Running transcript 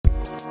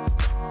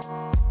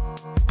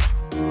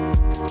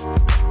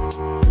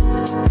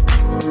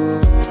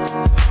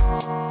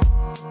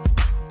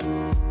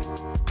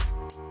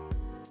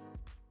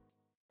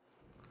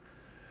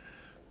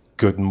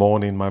Good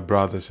morning, my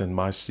brothers and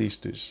my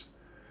sisters.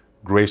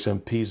 Grace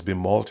and peace be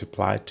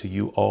multiplied to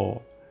you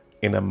all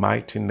in the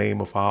mighty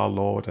name of our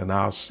Lord and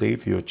our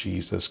Savior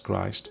Jesus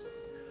Christ.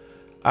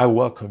 I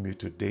welcome you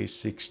to day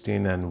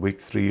 16 and week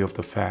 3 of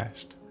the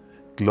fast.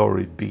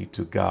 Glory be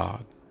to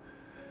God.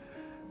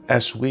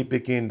 As we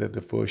begin the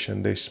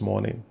devotion this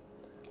morning,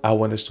 I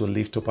want us to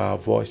lift up our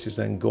voices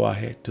and go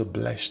ahead to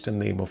bless the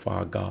name of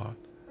our God.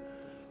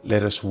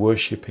 Let us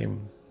worship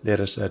Him. Let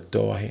us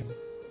adore Him.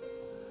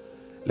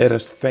 Let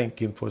us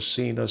thank Him for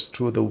seeing us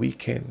through the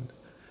weekend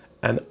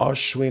and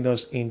ushering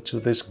us into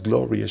this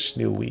glorious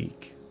new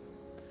week.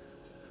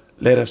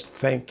 Let us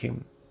thank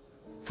Him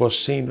for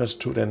seeing us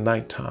through the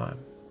night time.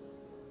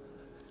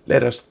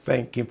 Let us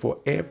thank Him for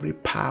every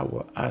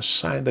power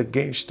assigned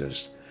against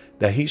us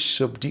that He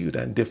subdued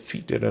and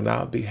defeated on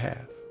our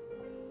behalf.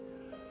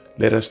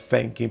 Let us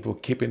thank Him for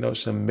keeping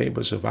us and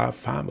members of our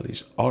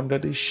families under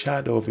the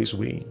shadow of His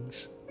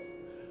wings.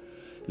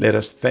 Let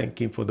us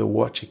thank Him for the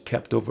watch He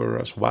kept over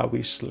us while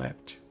we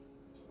slept.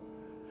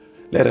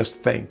 Let us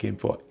thank Him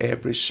for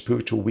every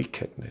spiritual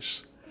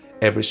wickedness,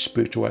 every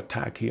spiritual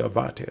attack He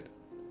averted.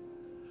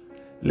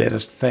 Let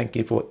us thank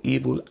Him for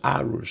evil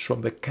arrows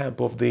from the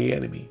camp of the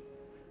enemy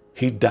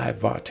He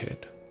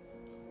diverted.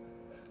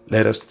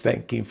 Let us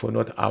thank Him for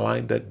not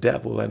allowing the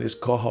devil and his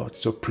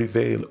cohorts to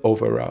prevail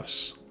over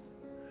us.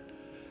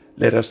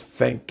 Let us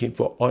thank Him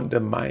for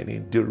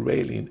undermining,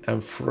 derailing,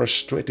 and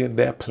frustrating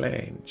their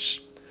plans,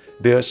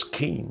 their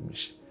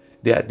schemes,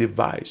 their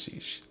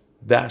devices,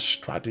 their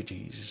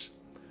strategies.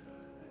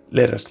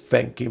 Let us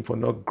thank Him for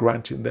not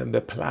granting them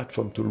the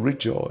platform to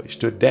rejoice,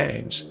 to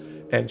dance,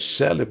 and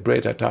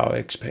celebrate at our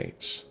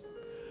expense.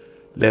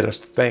 Let us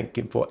thank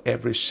Him for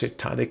every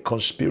satanic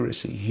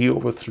conspiracy He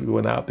overthrew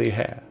on our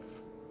behalf.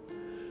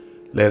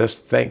 Let us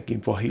thank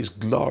Him for His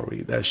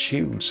glory that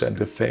shields and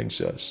defends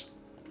us.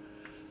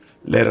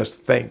 Let us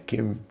thank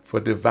Him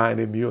for divine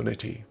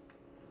immunity.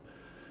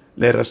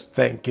 Let us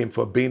thank Him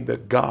for being the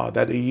God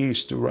that He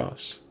is to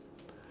us.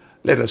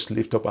 Let us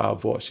lift up our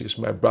voices,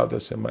 my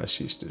brothers and my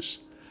sisters.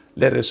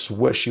 Let us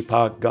worship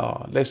our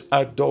God. Let's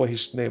adore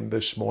His name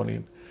this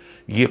morning.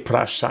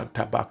 Yepra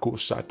Santa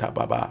Bakusa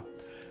Tababa.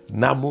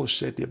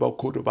 Namuse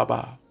Debokudu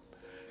Baba.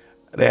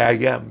 That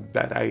I am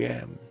that I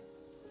am.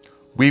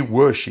 We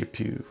worship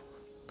you,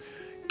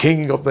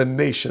 King of the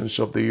nations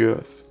of the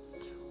earth.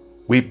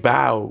 We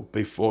bow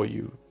before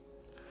you.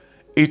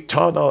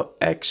 Eternal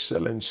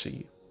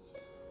excellency.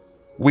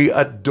 We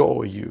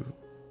adore you,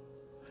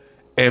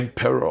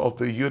 Emperor of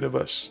the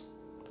universe.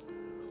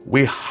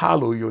 We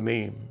hallow your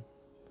name,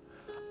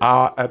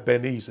 our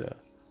Ebenezer,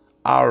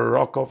 our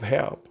rock of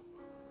help.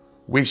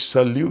 We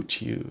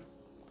salute you,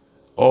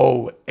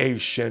 O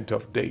Ancient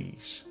of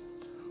Days.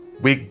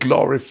 We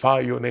glorify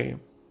your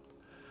name.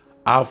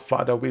 Our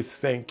Father, we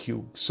thank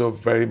you so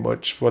very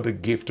much for the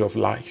gift of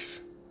life.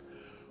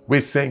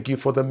 We thank you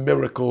for the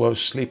miracle of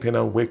sleeping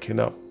and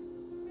waking up.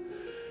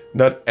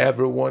 Not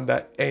everyone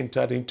that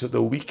entered into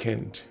the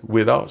weekend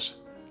with us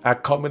are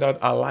coming out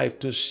alive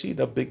to see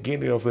the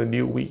beginning of a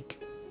new week.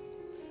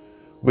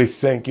 We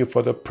thank you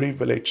for the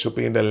privilege to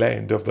be in the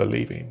land of the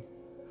living.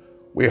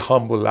 We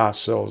humble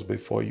ourselves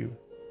before you.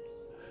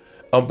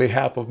 On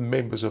behalf of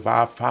members of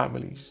our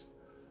families,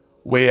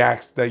 we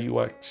ask that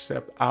you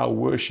accept our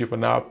worship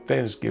and our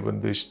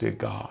thanksgiving this day,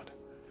 God.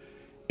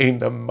 In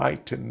the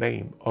mighty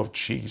name of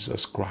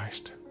Jesus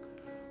Christ.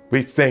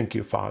 We thank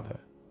you, Father.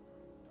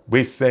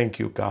 We thank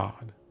you,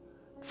 God,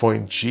 for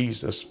in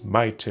Jesus'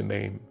 mighty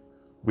name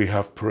we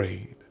have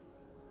prayed.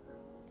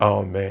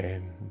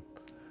 Amen.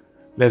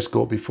 Let's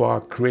go before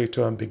our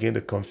Creator and begin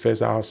to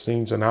confess our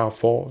sins and our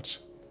faults.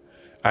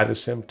 At the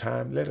same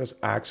time, let us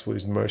ask for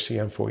His mercy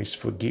and for His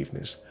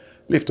forgiveness.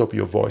 Lift up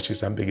your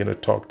voices and begin to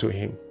talk to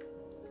Him.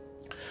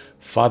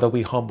 Father,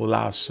 we humble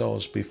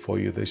ourselves before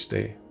you this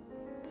day.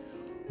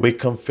 We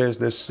confess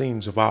the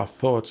sins of our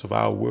thoughts, of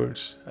our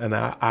words, and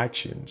our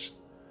actions.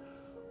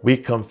 We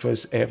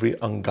confess every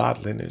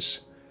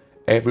ungodliness,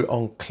 every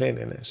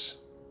uncleanness,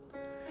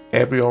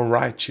 every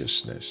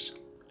unrighteousness,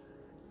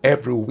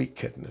 every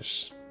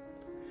wickedness,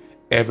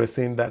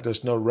 everything that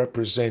does not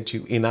represent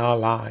you in our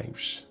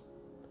lives.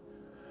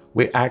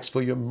 We ask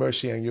for your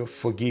mercy and your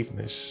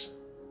forgiveness.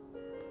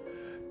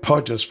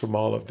 Purge us from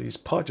all of these.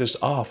 Purge us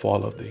off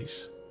all of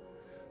these.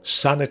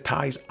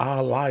 Sanitize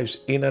our lives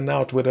in and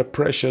out with the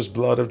precious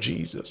blood of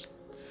Jesus.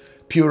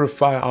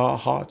 Purify our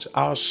hearts,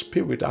 our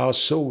spirit, our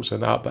souls,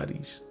 and our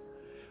bodies.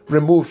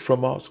 Remove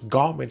from us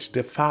garments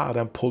defiled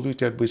and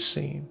polluted with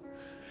sin,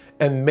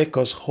 and make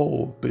us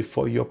whole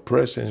before your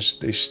presence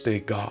this day,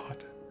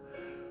 God.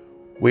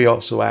 We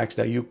also ask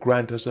that you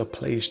grant us a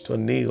place to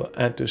kneel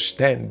and to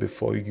stand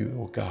before you,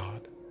 O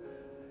God.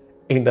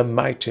 In the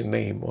mighty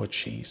name of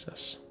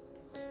Jesus.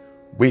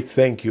 We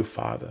thank you,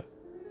 Father.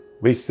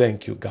 We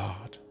thank you,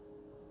 God.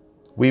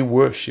 We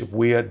worship,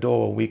 we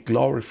adore, we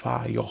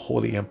glorify your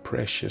holy and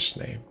precious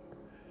name.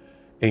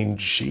 In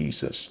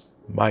Jesus'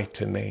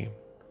 mighty name,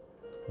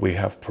 we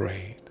have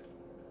prayed.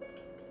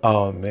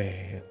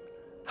 Amen.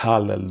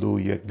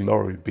 Hallelujah.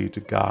 Glory be to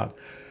God.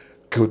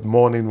 Good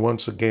morning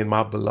once again,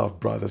 my beloved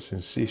brothers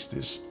and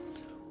sisters.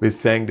 We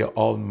thank the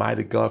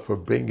Almighty God for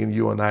bringing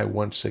you and I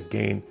once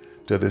again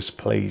to this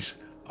place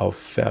of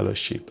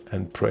fellowship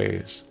and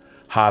prayers.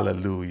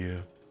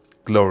 Hallelujah.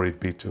 Glory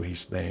be to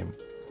his name.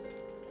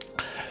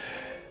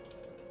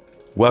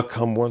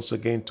 Welcome once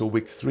again to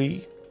week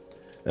 3.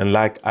 And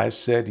like I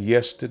said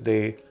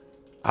yesterday,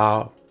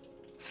 our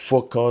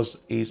focus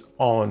is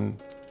on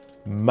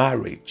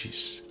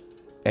marriages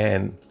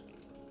and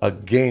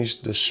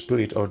against the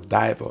spirit of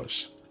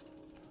divorce.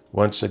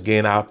 Once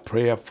again, our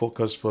prayer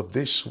focus for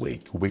this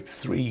week, week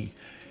 3,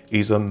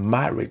 is on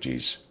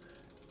marriages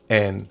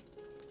and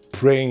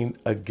praying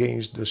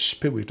against the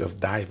spirit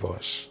of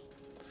divorce.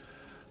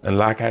 And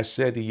like I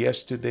said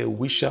yesterday,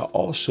 we shall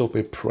also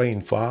be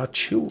praying for our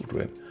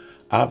children,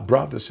 our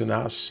brothers and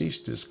our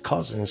sisters,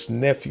 cousins,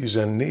 nephews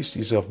and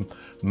nieces of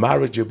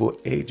marriageable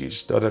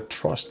ages that are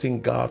trusting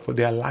God for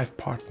their life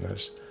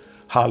partners.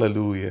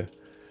 Hallelujah.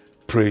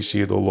 Praise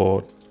ye the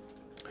Lord.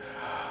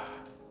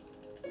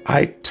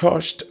 I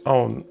touched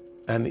on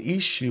an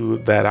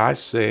issue that I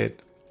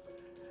said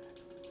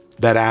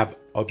that I've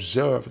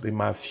observed in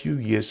my few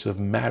years of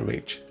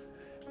marriage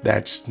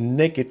that's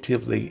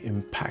negatively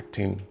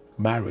impacting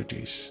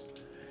marriages.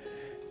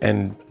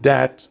 And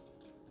that's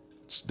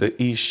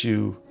the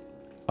issue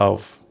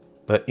of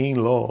the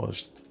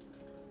in-laws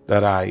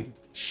that I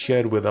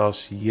shared with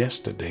us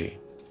yesterday.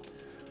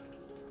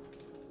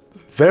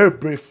 Very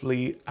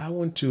briefly, I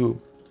want to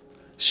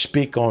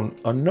speak on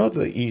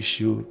another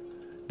issue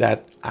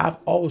that I've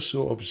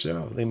also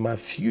observed in my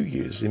few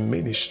years in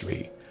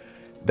ministry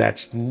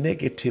that's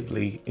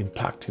negatively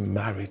impacting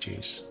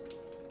marriages.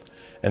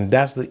 And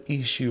that's the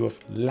issue of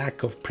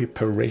lack of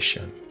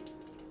preparation.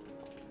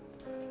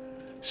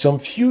 Some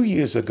few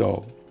years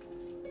ago,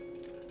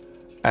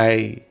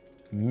 I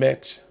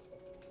met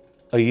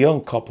a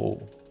young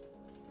couple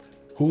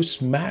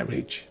whose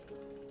marriage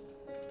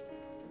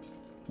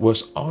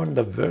was on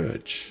the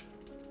verge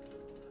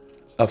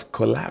of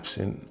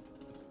collapsing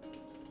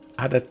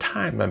at the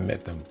time I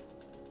met them.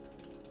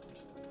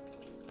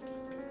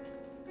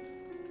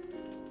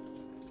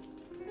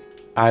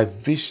 I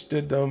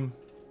visited them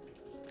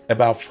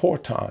about 4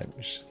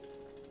 times.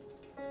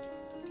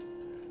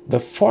 The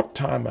 4th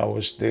time I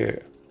was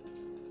there,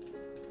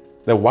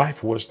 the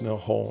wife was not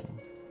home.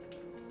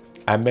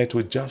 I met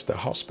with just the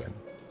husband.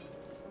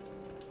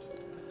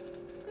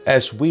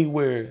 As we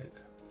were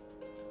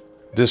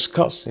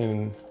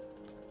discussing,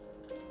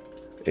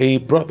 he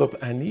brought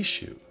up an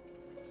issue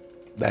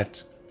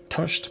that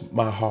touched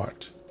my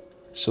heart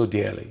so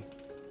dearly.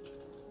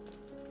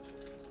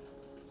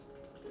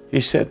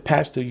 He said,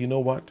 "Pastor, you know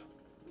what?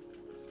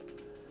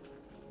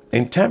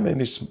 In 10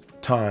 minutes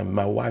time,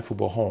 my wife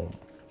will be home.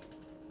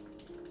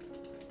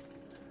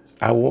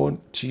 I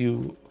want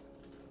you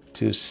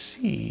to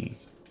see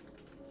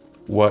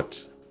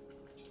what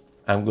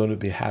I'm going to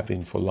be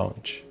having for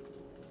lunch.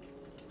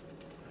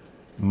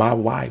 My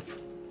wife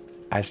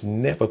has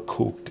never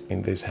cooked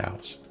in this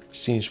house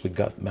since we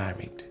got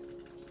married."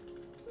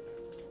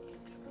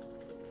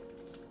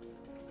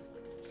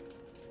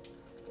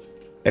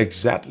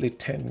 Exactly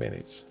 10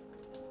 minutes.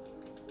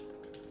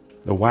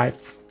 The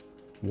wife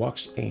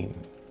walks in,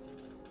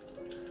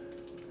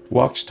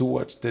 walks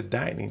towards the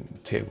dining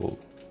table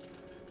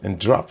and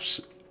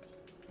drops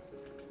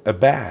a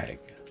bag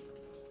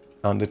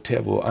on the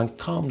table and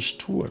comes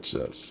towards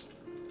us.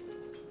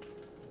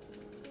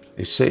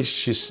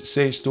 She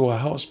says to her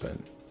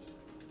husband,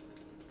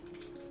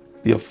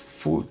 "Your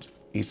food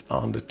is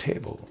on the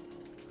table."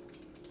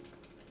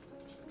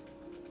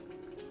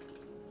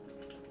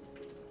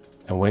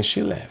 And when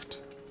she left,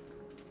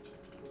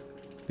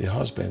 the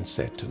husband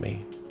said to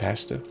me,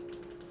 "Pastor,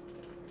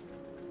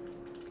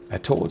 I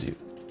told you.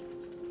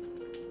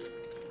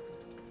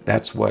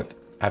 That's what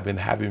I've been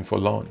having for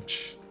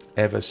lunch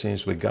ever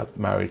since we got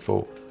married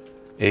for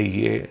a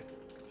year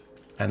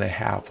and a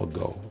half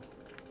ago.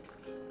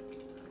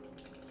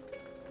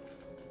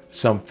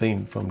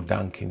 Something from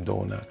Dunkin'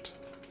 Donut."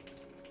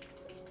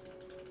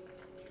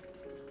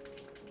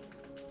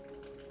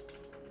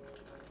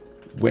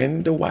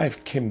 When the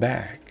wife came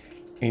back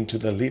into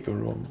the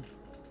living room,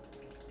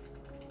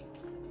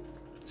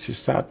 she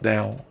sat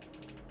down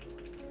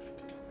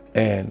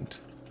and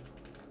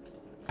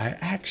I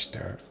asked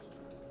her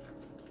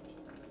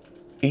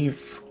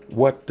if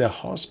what the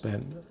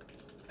husband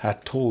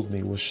had told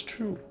me was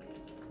true.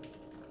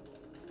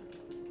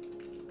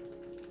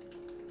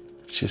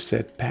 She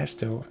said,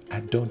 "Pastor,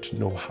 I don't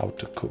know how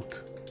to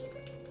cook."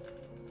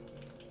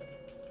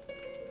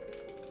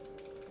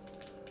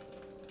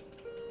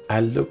 I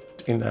looked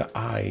in her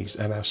eyes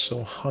and I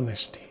saw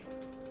honesty.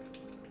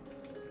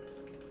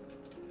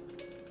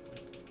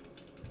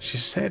 She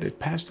said it,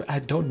 "Pastor, I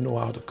don't know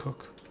how to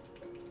cook."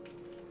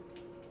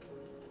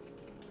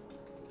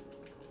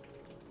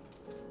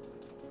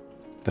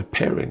 The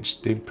parents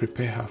didn't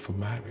prepare her for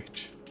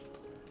marriage,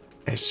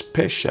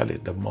 especially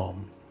the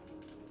mom.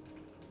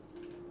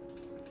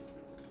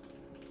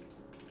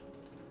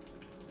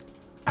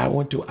 I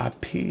want to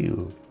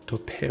appeal to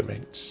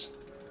parents,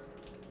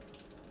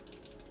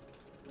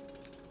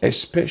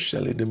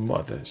 especially the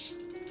mothers.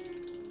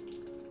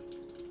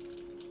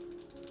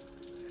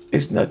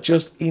 It's not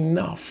just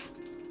enough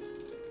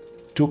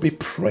to be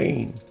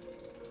praying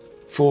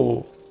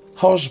for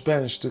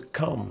husbands to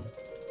come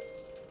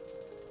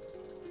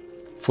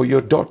for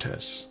your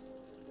daughters.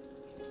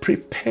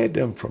 Prepare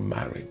them for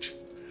marriage.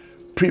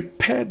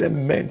 Prepare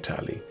them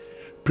mentally.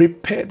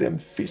 Prepare them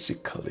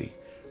physically.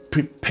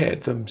 Prepare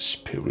them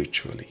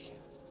spiritually.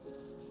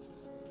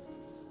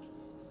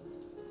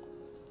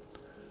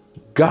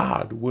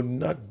 God will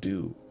not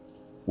do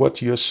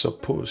what you're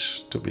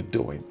supposed to be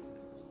doing.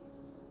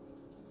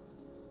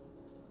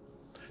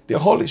 The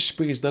Holy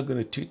Spirit is not going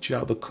to teach you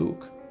how to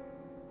cook.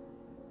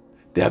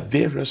 There are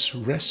various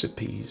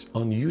recipes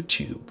on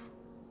YouTube.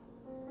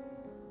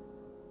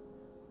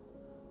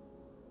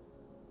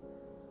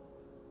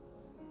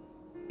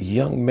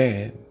 Young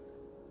men,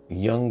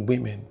 young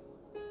women,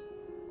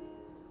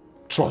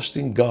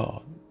 trusting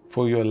God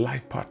for your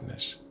life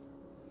partners,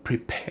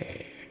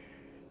 prepare.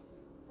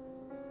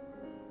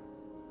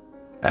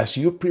 As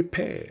you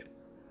prepare,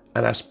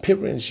 and as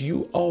parents,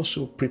 you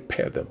also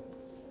prepare them.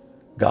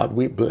 God,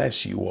 we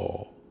bless you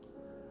all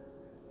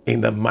in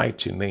the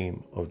mighty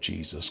name of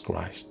Jesus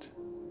Christ.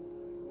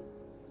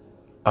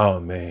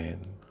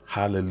 Amen.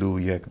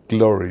 Hallelujah.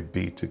 Glory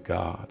be to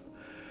God.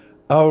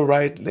 All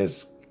right,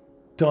 let's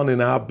turn in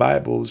our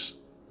Bibles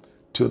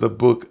to the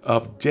book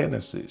of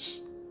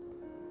Genesis.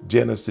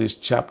 Genesis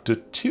chapter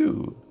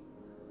 2,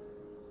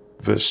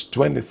 verse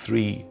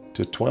 23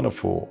 to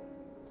 24.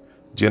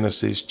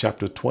 Genesis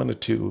chapter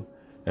 22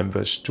 and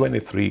verse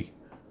 23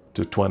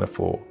 to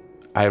 24.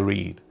 I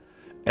read,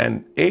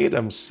 "And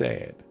Adam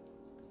said,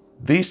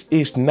 This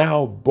is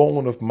now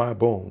bone of my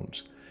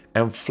bones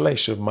and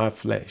flesh of my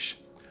flesh.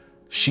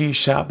 She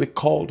shall be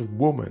called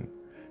woman,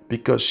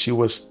 because she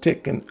was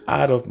taken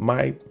out of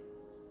man.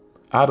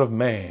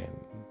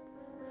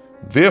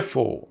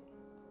 Therefore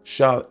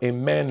shall a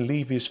man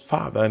leave his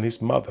father and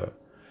his mother,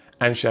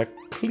 and shall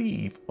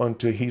cleave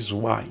unto his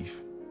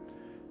wife.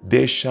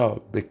 They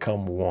shall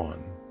become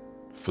one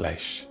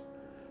flesh."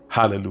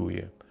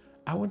 Hallelujah.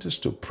 I want us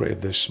to pray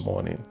this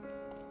morning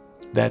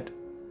that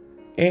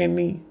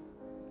any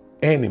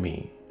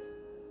enemy,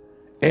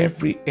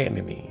 every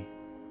enemy,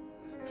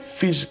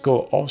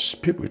 physical or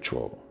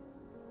spiritual,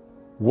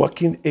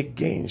 working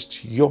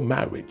against your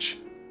marriage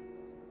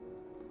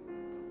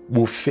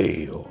will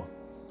fail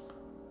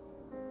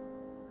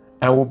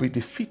and will be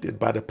defeated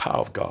by the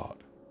power of God.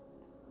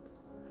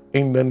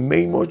 In the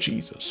name of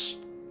Jesus,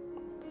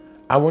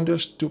 I want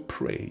us to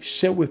pray.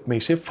 Say with me,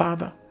 say,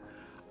 Father,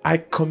 I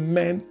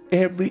command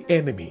every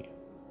enemy,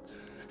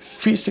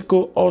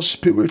 physical or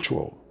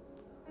spiritual,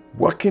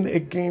 working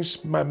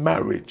against my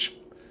marriage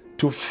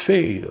to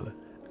fail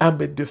and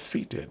be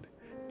defeated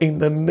in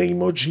the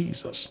name of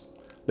Jesus.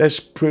 Let's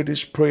pray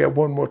this prayer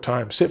one more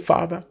time. Say,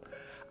 Father,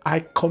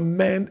 I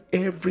command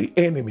every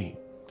enemy,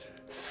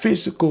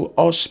 physical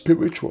or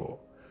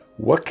spiritual,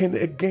 working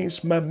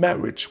against my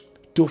marriage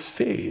to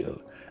fail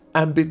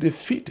and be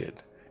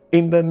defeated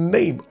in the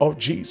name of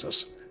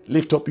Jesus.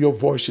 Lift up your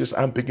voices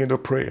and begin to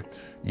pray.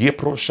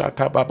 Yepro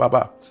shata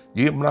bababa.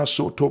 Yemra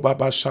soto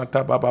baba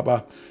shanta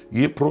bababa.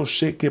 Yepro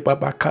sheke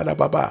baba kala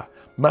baba.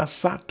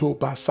 Masato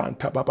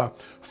basanta baba.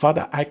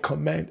 Father, I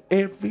command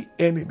every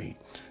enemy,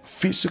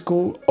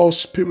 physical or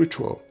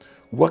spiritual,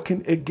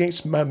 working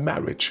against my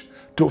marriage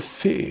to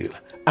fail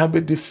and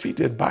be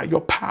defeated by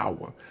your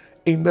power.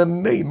 In the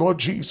name of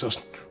Jesus.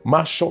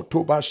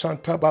 Mashoto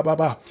basanta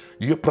bababa.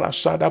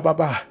 Yeprasada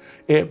baba.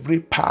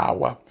 Every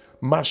power,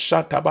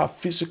 Mashataba,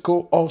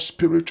 physical or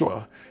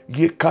spiritual,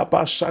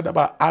 Yekaba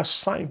Shadaba,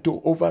 assigned to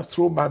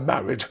overthrow my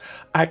marriage,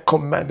 I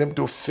command them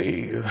to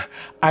fail.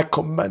 I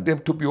command them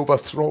to be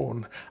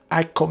overthrown.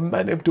 I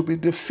command them to be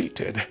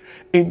defeated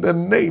in the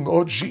name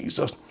of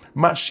Jesus.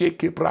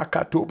 Masheke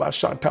brakato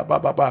bashanta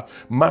bababa,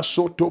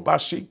 masoto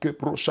bashike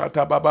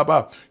proshata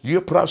bababa,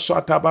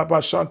 yeprashata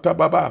baba shanta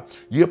baba,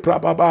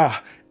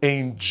 yeprababa.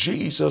 In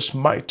Jesus'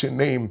 mighty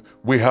name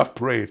we have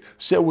prayed.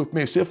 Say with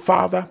me, say,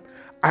 Father,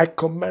 I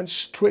command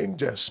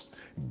strangers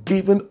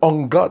giving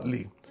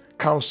ungodly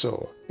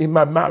counsel in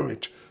my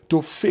marriage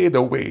to fade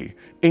away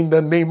in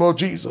the name of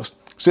Jesus.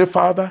 Say,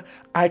 Father,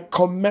 I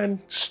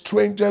command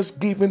strangers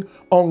giving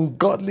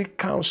ungodly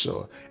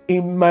counsel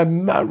in my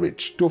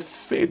marriage to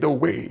fade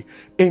away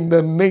in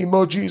the name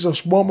of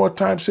Jesus. One more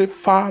time, say,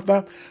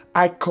 Father,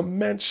 I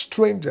command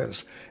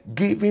strangers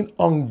giving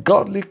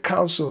ungodly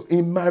counsel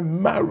in my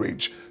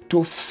marriage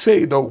to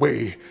fade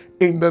away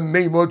in the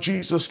name of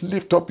Jesus.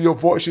 Lift up your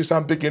voices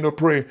and begin to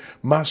pray.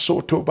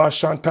 Masoto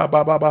bashanta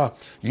bababa,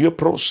 ye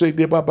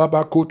prosede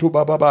bababa koto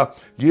bababa,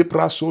 ye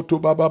prasoto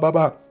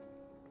bababa.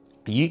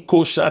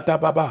 Yiko shata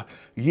baba,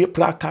 ye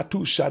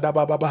prakatu shada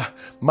baba,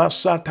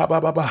 masata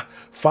baba.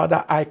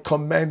 Father, I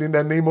command in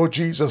the name of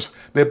Jesus.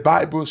 The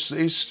Bible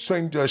says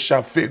strangers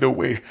shall fade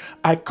away.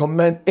 I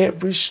command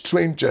every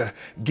stranger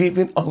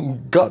giving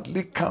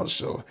ungodly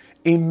counsel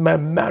in my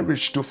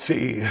marriage to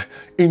fail.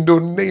 In the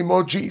name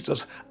of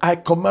Jesus, I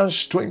command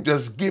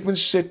strangers giving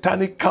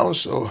satanic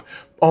counsel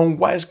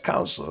unwise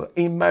counsel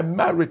in my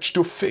marriage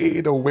to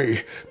fade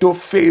away, to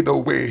fade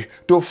away,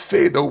 to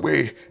fade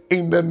away.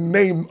 In the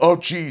name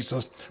of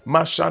Jesus.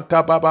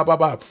 Mashanta baba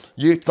baba.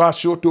 Ye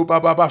kashoto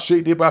baba baba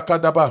shede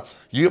bakadaba.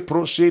 Ye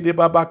proshede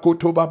baba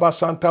koto baba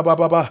santa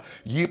baba baba.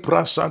 Ye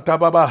prasanta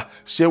baba.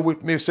 Say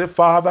with me, say,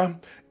 Father,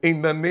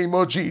 in the name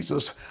of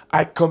Jesus,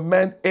 I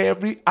command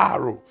every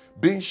arrow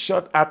being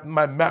shot at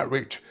my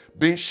marriage,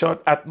 being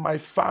shot at my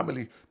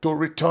family, to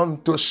return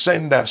to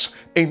senders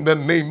in the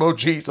name of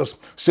Jesus.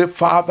 Say,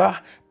 Father,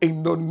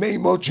 in the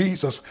name of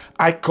Jesus,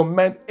 I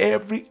command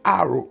every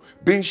arrow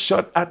being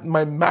shot at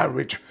my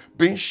marriage,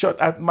 being shot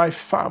at my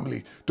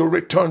family, to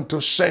return to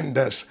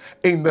senders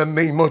in the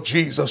name of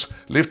Jesus.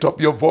 Lift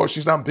up your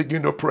voices and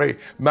begin to pray.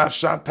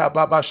 Mashanta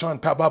baba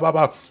shanta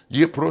baba,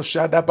 ye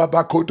proshada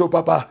baba koto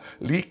baba,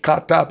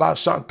 likata ba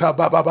shanta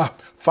baba.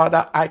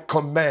 Father, I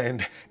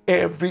command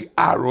every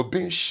arrow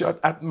being shot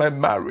at my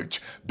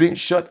marriage, being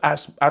shot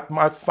at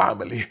my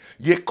family,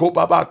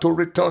 Yekobaba, to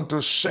return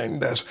to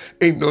senders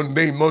in the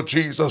name of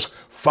Jesus.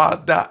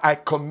 Father, I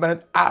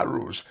command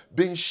arrows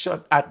being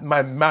shot at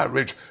my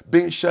marriage,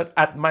 being shot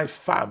at my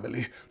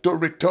family, to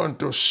return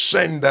to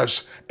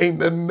senders in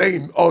the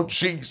name of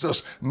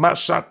Jesus.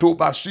 Masato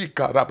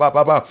bashika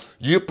rababa,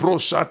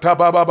 yeprosata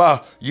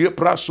bababa,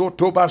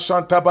 yeprasoto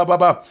basanta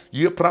bababa,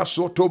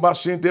 yeprasoto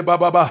basinte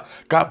bababa,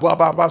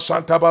 kababa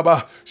santa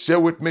baba. Say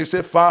with me,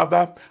 say,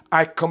 Father,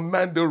 I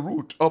command the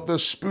root of the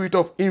spirit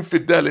of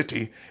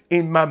infidelity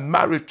in my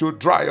marriage to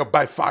dry up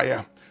by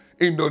fire.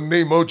 In the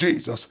name of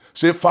Jesus.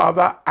 Say,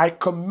 Father, I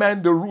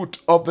command the root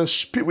of the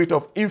spirit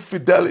of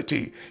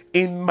infidelity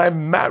in my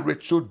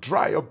marriage to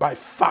dry up by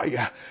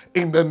fire.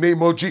 In the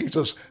name of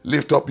Jesus.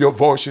 Lift up your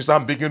voices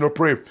and begin to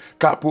pray.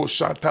 Kapo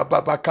Santa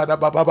Baba Kada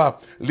Baba,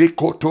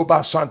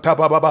 Likotoba Santa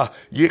Baba,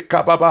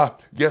 Yekababa.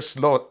 Yes,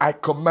 Lord, I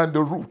command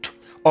the root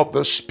of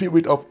the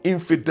spirit of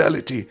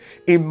infidelity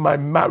in my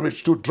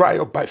marriage to dry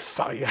up by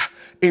fire.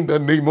 In the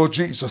name of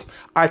Jesus,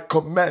 I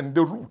command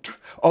the root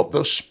of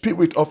the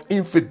spirit of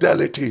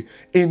infidelity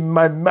in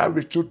my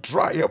marriage to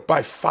dry up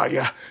by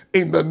fire.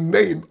 In the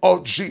name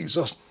of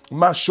Jesus.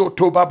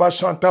 Mashoto baba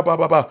santa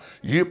baba,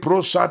 ye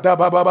prosada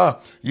baba,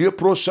 ye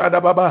prosada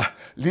baba,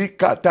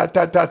 lika ta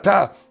ta ta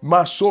ta,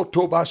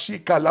 masoto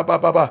bashika la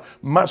baba,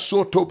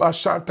 masoto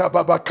basanta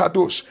baba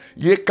kadosh,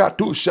 ye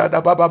katusha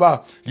da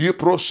baba, ye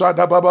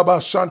prosada baba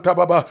santa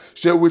baba.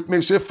 Say with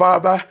me, say,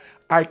 Father,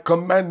 I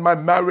command my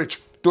marriage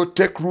to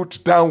take root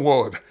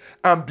downward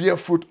and bear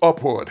fruit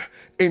upward.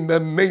 In the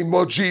name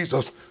of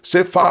Jesus.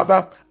 Say,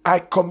 Father, I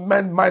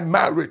command my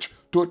marriage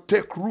to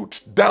take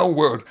root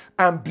downward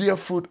and bear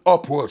fruit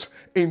upwards.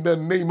 In the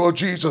name of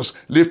Jesus.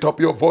 Lift up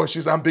your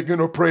voices and begin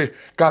to pray.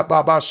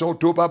 Kababa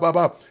soto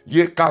baba,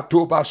 ye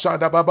katoba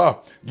shada baba,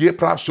 ye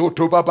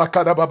prasoto baba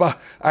kada baba.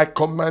 I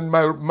command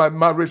my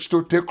marriage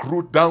to take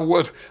root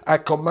downward. I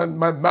command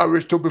my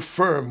marriage to be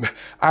firm.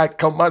 I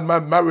command my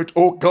marriage,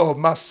 oh God,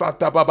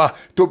 masata baba,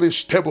 to be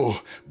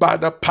stable by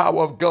the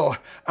power of God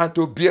and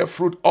to bear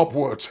fruit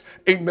upwards.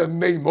 In the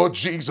name of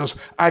Jesus.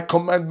 I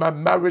command my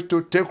marriage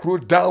to take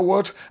root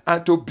downward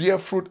and to bear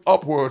fruit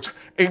upwards.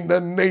 In the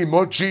name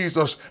of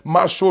Jesus.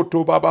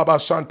 Masoto baba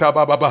santa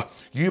baba,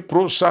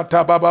 yipro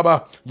santa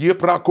baba,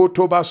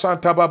 yiprakoto ba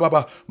santa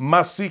baba,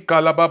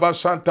 masika la baba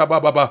santa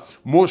baba,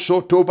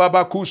 mosoto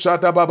baba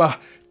kusata baba.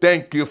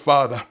 Thank you,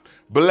 Father.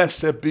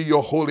 Blessed be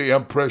your holy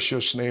and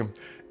precious name.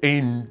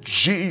 In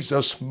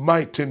Jesus'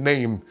 mighty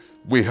name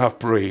we have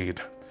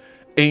prayed.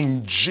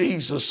 In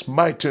Jesus'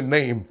 mighty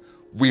name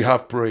we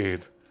have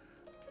prayed.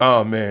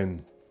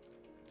 Amen.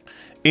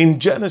 In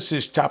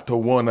Genesis chapter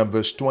 1 and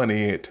verse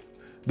 28,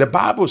 the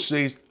Bible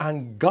says,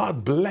 and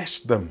God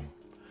blessed them,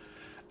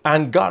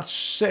 and God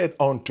said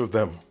unto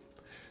them,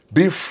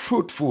 be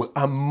fruitful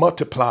and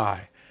multiply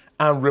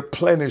and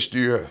replenish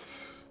the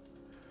earth.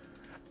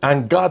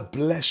 And God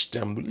blessed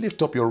them.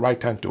 Lift up your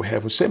right hand to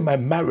heaven. Say, my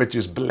marriage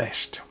is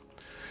blessed.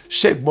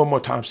 Say it one more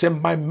time. Say,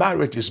 my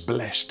marriage is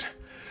blessed.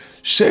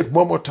 Say it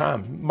one more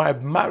time. My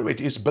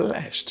marriage is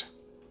blessed.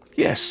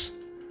 Yes.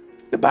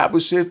 The Bible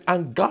says,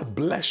 and God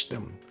blessed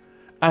them.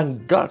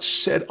 And God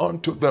said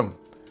unto them,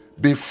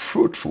 be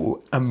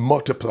fruitful and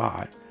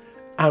multiply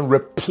and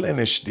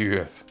replenish the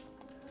earth.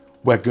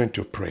 We're going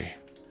to pray.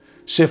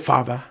 Say,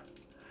 Father,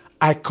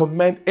 I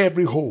command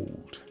every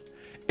hold,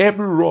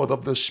 every rod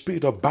of the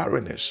spirit of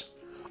barrenness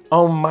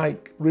on my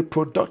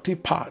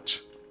reproductive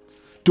parts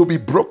to be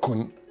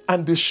broken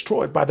and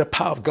destroyed by the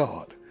power of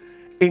God.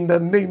 In the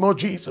name of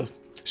Jesus.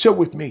 Say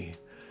with me,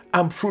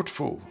 I'm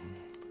fruitful.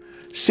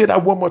 Say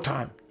that one more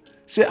time.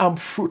 Say, I'm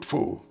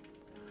fruitful.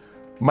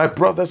 My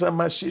brothers and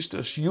my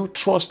sisters, you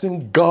trust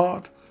in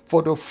God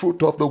for the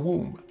fruit of the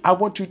womb. I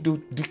want you to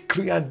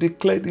decree and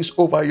declare this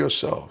over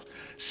yourself.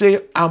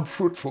 Say, I'm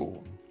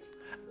fruitful.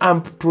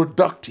 I'm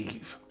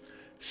productive.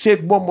 Say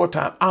it one more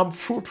time. I'm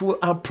fruitful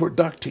and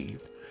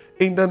productive.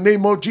 In the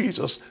name of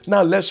Jesus.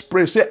 Now let's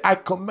pray. Say, I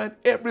command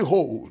every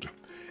hold,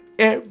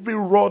 every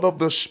rod of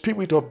the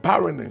spirit of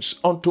barrenness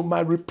onto my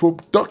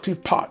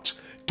reproductive parts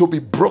to be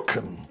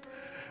broken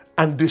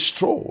and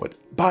destroyed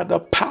by the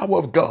power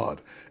of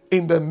God.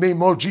 In the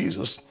name of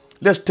Jesus.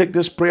 Let's take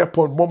this prayer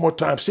point one more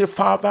time. Say,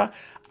 Father,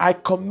 I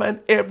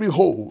command every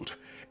hold,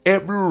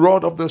 every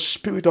rod of the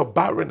spirit of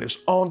barrenness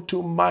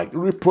onto my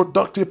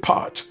reproductive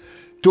part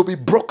to be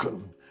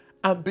broken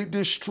and be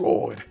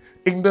destroyed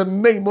in the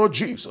name of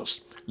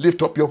Jesus.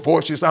 Lift up your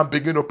voices and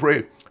begin to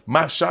pray.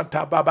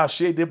 Mashanta baba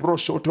shede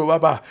brosoto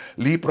baba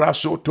libra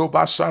soto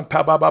ba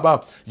santa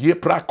baba ye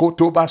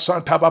prakoto ba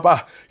santa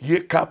baba ye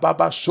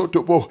kababa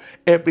sotobo.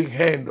 Every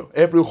hand,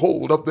 every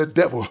hold of the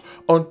devil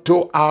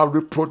unto our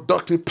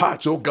reproductive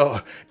parts, oh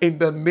God, in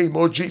the name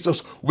of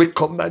Jesus, we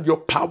command your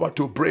power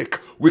to break.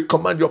 We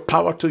command your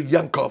power to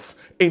yank off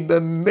in the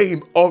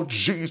name of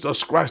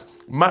Jesus Christ.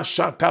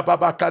 Mashanta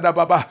baba kada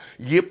baba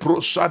ye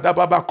prosada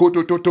baba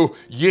kotototo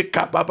ye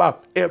kababa.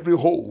 Every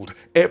hold,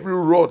 every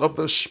rod of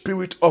the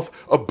spirit of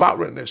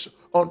barrenness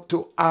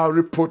unto our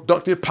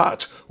reproductive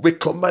part, we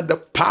command the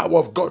power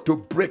of God to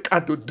break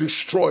and to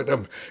destroy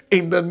them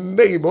in the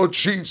name of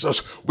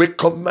Jesus. We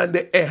command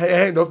the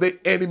hand of the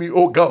enemy,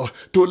 oh God,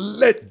 to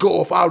let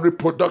go of our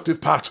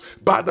reproductive part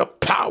by the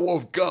power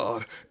of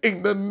God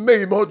in the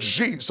name of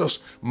Jesus.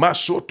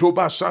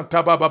 Masotoba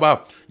Santa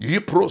Baba,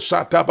 Yipro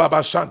Santa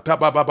Baba Santa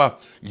Baba,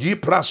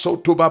 Yipra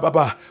Soto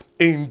Baba.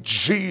 In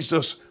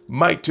Jesus'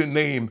 mighty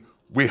name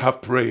we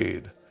have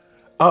prayed.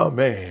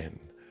 Amen.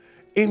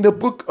 In the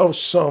book of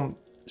Psalm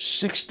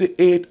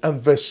 68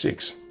 and verse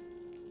 6,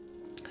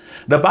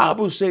 the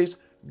Bible says,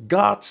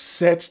 God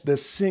sets the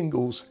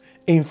singles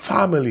in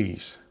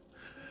families.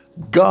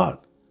 God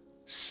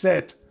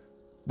set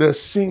the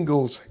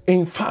singles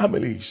in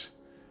families.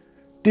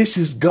 This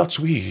is God's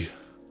will.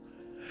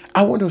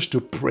 I want us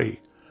to pray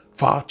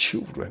for our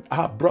children,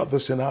 our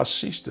brothers and our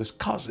sisters,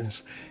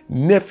 cousins,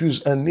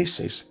 nephews and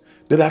nieces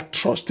that are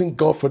trusting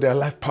God for their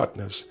life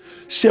partners.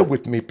 Say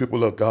with me,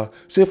 people of God.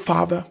 Say,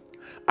 Father,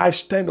 I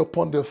stand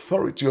upon the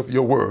authority of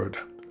your word,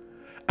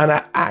 and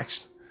I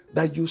ask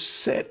that you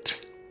set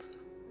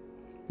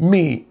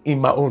me in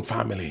my own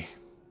family.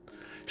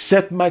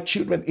 Set my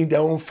children in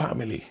their own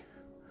family.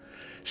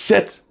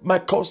 Set my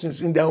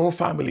cousins in their own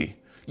family.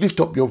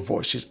 Lift up your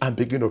voices and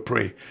begin to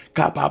pray.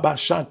 Kababa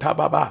Shanta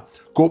Baba,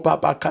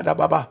 Kobaba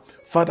Kadababa.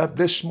 Father,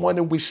 this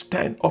morning we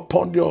stand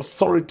upon the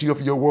authority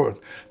of your word.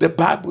 The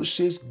Bible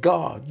says,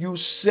 God, you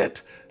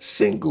set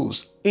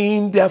singles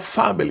in their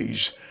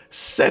families.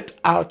 Set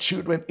our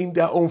children in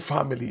their own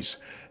families.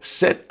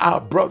 Set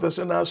our brothers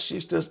and our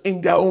sisters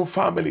in their own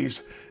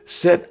families.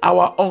 Set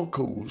our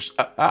uncles,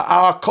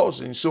 our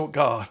cousins, oh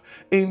God,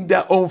 in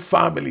their own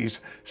families.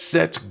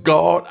 Set,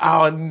 God,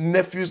 our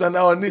nephews and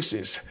our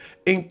nieces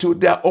into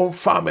their own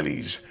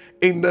families.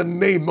 In the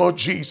name of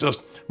Jesus.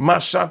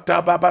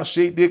 Mashanta baba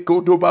shede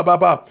kodo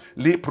baba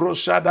lepro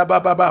shada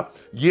baba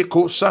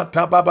yeko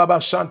santa baba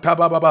santa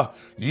baba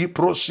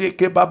yipro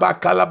sheke baba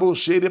kalabo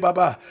shede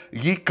baba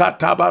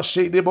yikataba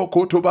shede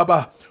bokoto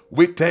baba.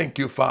 We thank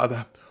you,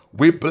 Father.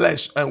 We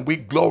bless and we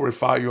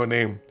glorify your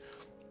name.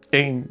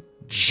 In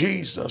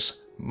Jesus'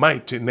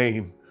 mighty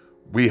name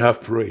we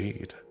have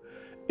prayed.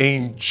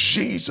 In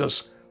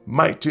Jesus'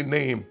 mighty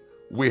name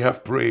we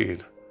have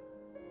prayed.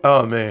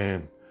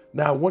 Amen.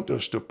 Now I want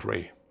us to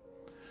pray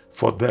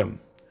for them,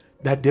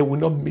 that they will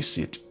not miss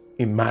it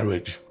in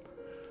marriage.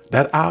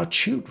 That our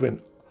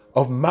children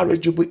of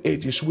marriageable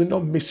ages will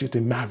not miss it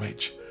in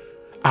marriage.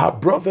 Our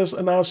brothers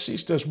and our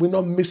sisters will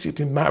not miss it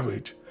in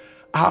marriage.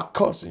 Our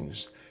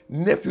cousins,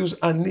 nephews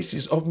and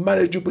nieces of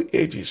marriageable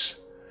ages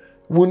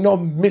will not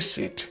miss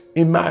it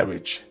in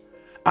marriage.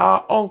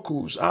 Our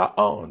uncles, our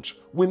aunts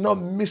will not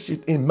miss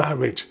it in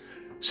marriage.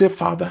 Say,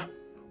 Father,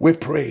 we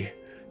pray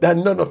that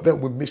none of them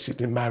will miss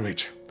it in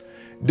marriage.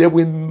 They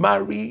will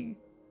marry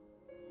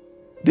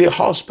the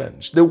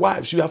husbands, the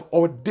wives you have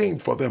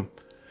ordained for them.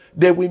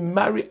 They will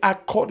marry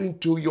according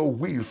to your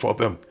will for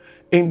them.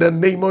 In the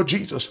name of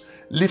Jesus,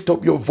 lift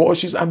up your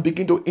voices and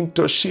begin to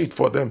intercede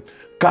for them.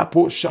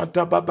 Kapo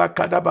shanta baba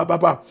kada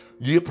baba,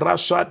 yipra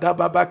shada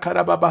baba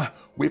kada baba.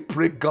 We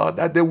pray, God,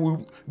 that they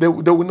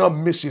will not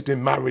miss it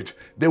in marriage.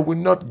 They will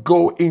not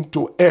go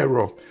into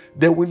error.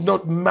 They will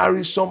not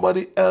marry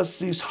somebody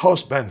else's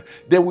husband.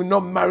 They will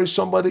not marry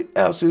somebody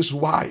else's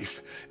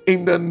wife.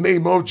 In the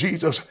name of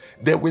Jesus,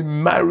 they will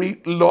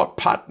marry, Lord,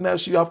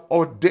 partners you have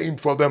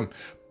ordained for them.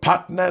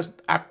 Partners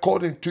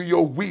according to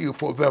your will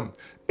for them.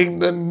 In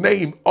the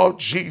name of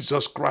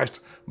Jesus Christ.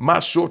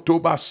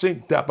 Masotoba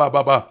Sinta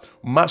Baba,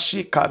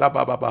 Mashikada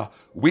Baba.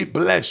 We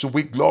bless,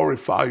 we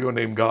glorify your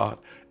name, God.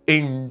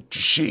 In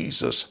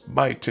Jesus'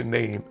 mighty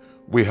name,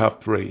 we have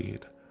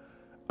prayed.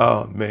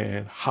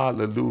 Amen.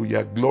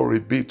 Hallelujah. Glory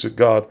be to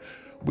God.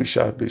 We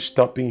shall be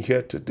stopping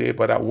here today,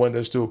 but I want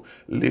us to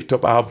lift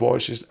up our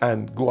voices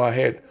and go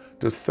ahead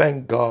to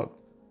thank God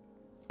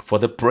for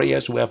the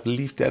prayers we have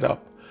lifted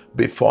up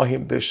before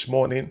him this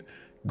morning.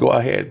 Go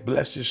ahead,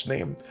 bless his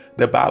name.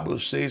 The Bible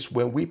says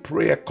when we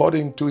pray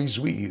according to his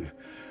will,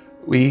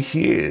 he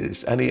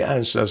hears and he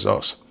answers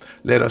us.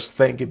 Let us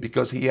thank him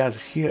because he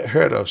has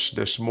heard us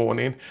this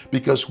morning,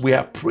 because we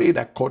have prayed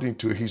according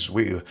to his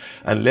will.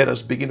 And let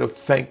us begin to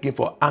thank him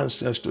for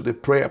answers to the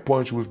prayer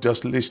points we've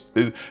just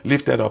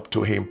lifted up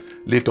to him.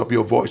 Lift up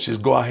your voices.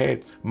 Go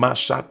ahead. We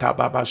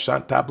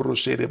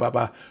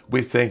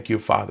thank you,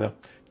 Father.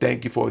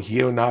 Thank you for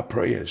hearing our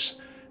prayers.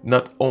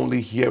 Not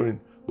only hearing,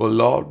 but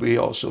Lord, we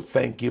also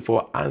thank you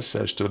for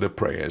answers to the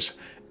prayers.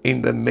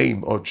 In the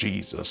name of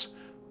Jesus.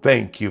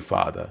 Thank you,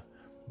 Father.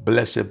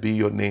 Blessed be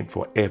your name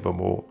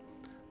forevermore.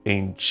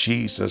 In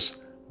Jesus'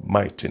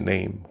 mighty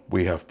name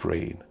we have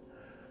prayed.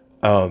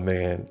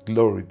 Amen.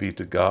 Glory be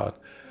to God.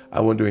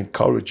 I want to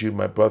encourage you,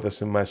 my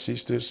brothers and my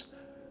sisters.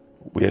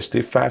 We are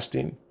still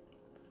fasting.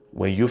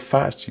 When you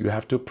fast, you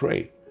have to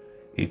pray.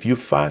 If you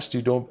fast,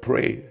 you don't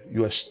pray,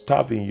 you are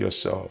starving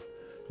yourself.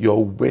 You're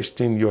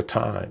wasting your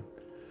time.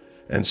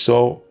 And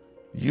so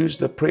use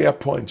the prayer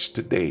points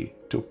today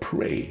to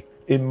pray.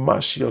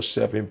 Immerse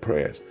yourself in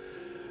prayers.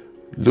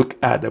 Look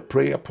at the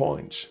prayer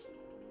points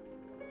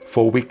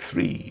for week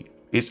 3.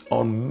 It's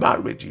on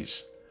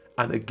marriages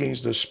and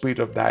against the spirit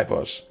of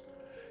divorce.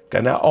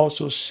 Can I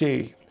also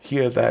say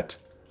here that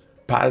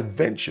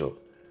peradventure,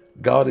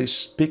 God is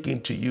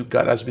speaking to you.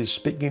 God has been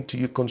speaking to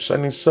you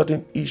concerning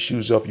certain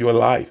issues of your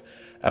life.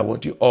 I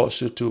want you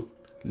also to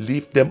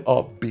lift them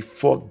up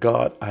before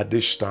God at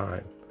this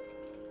time.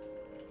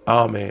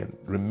 Amen.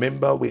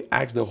 Remember, we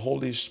ask the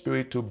Holy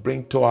Spirit to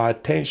bring to our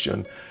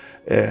attention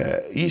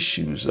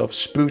issues of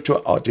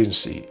spiritual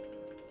urgency.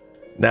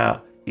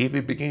 Now, if He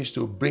begins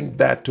to bring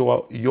that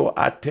to your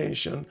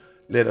attention,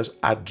 let us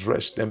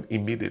address them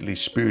immediately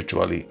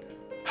spiritually.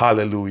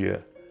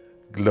 Hallelujah.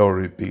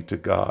 Glory be to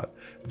God.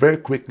 Very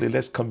quickly,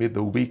 let's commit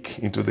the week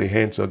into the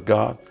hands of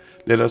God.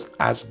 Let us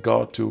ask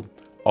God to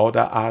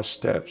order our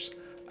steps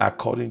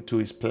according to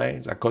His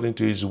plans, according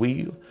to His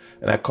will,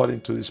 and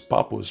according to His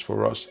purpose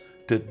for us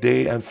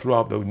today and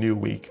throughout the new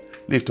week.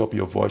 Lift up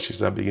your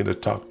voices and begin to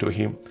talk to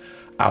Him.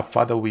 Our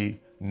Father, we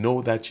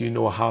know that you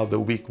know how the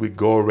week will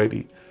go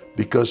already,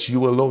 because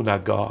you alone are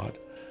God.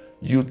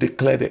 You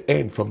declare the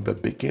end from the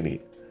beginning.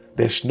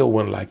 There's no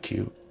one like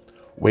you.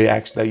 We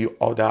ask that you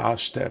order our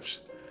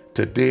steps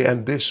today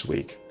and this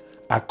week,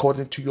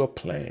 according to your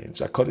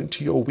plans, according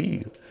to your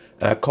will,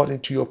 and according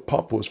to your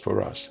purpose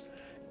for us.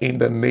 In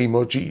the name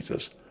of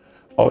Jesus,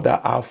 order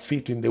our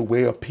feet in the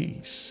way of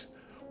peace.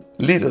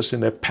 Lead us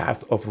in a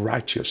path of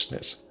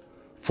righteousness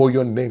for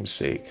your name's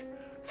sake.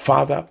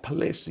 Father,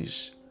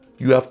 places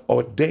you have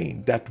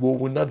ordained that we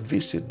will not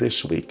visit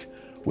this week,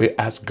 we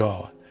ask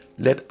God,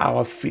 let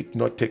our feet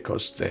not take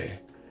us there.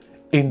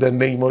 In the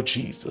name of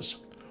Jesus,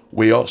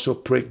 we also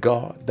pray,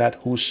 God, that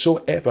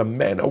whosoever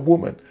man or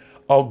woman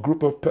or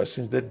group of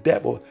persons the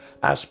devil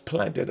has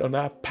planted on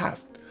our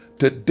path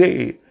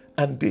today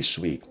and this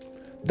week,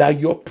 that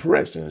your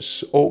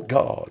presence, oh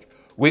God,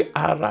 will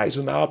arise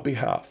on our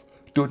behalf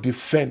to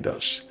defend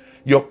us.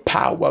 Your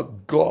power,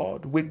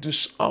 God, will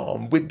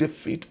disarm, will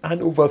defeat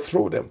and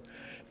overthrow them.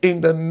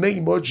 In the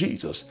name of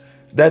Jesus,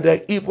 that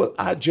their evil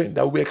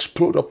agenda will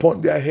explode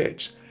upon their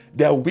heads.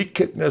 Their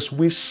wickedness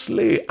will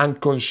slay and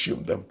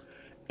consume them.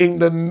 In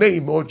the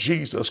name of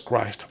Jesus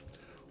Christ,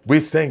 we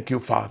thank you,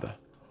 Father.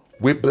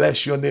 We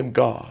bless your name,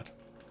 God.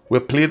 We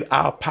plead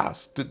our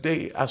path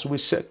today as we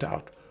set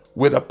out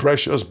with the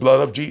precious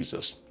blood of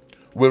Jesus.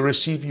 We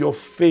receive your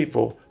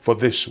favor for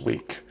this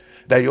week,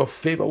 that your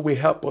favor will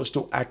help us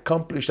to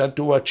accomplish and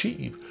to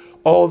achieve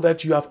all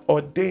that you have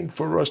ordained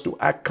for us to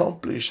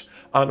accomplish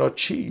and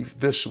achieve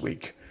this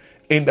week.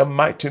 In the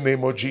mighty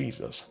name of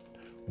Jesus,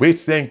 we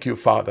thank you,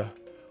 Father.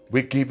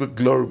 We give you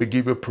glory, we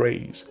give you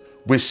praise.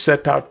 We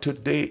set out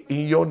today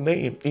in your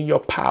name, in your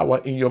power,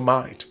 in your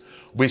might.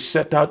 We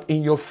set out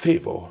in your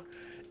favor,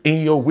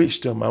 in your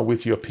wisdom, and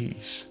with your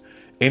peace.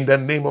 In the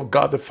name of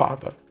God the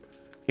Father,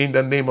 in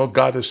the name of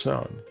God the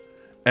Son,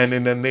 and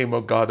in the name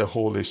of God the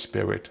Holy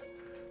Spirit.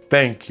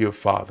 Thank you,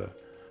 Father,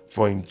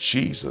 for in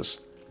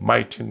Jesus'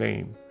 mighty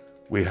name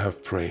we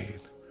have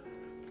prayed.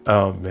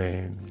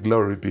 Amen.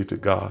 Glory be to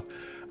God.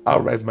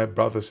 All right, my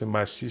brothers and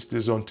my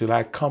sisters, until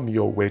I come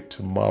your way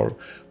tomorrow,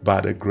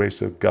 by the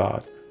grace of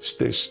God,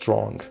 stay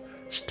strong,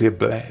 stay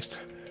blessed,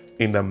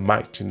 in the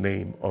mighty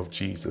name of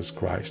Jesus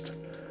Christ.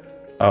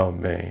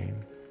 Amen.